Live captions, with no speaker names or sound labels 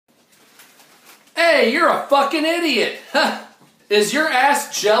Hey, you're a fucking idiot. Is your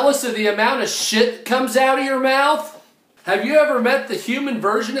ass jealous of the amount of shit that comes out of your mouth? Have you ever met the human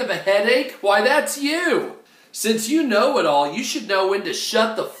version of a headache? Why, that's you. Since you know it all, you should know when to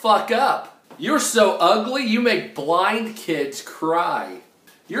shut the fuck up. You're so ugly, you make blind kids cry.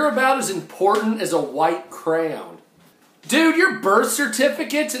 You're about as important as a white crayon. Dude, your birth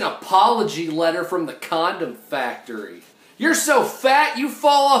certificate's an apology letter from the condom factory. You're so fat you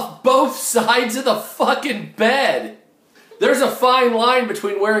fall off both sides of the fucking bed. There's a fine line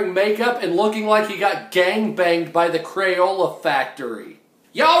between wearing makeup and looking like you got gangbanged by the Crayola factory.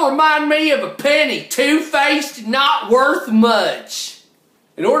 Y'all remind me of a penny, two-faced, not worth much.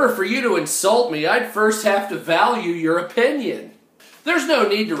 In order for you to insult me, I'd first have to value your opinion. There's no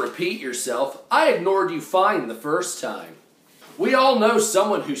need to repeat yourself. I ignored you fine the first time. We all know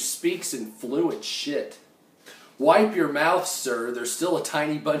someone who speaks in fluent shit. Wipe your mouth, sir. There's still a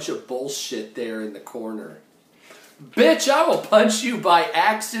tiny bunch of bullshit there in the corner. Bitch, I will punch you by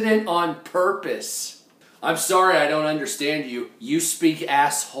accident on purpose. I'm sorry I don't understand you. You speak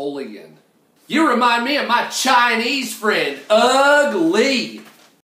assholian. You remind me of my Chinese friend, Ugly.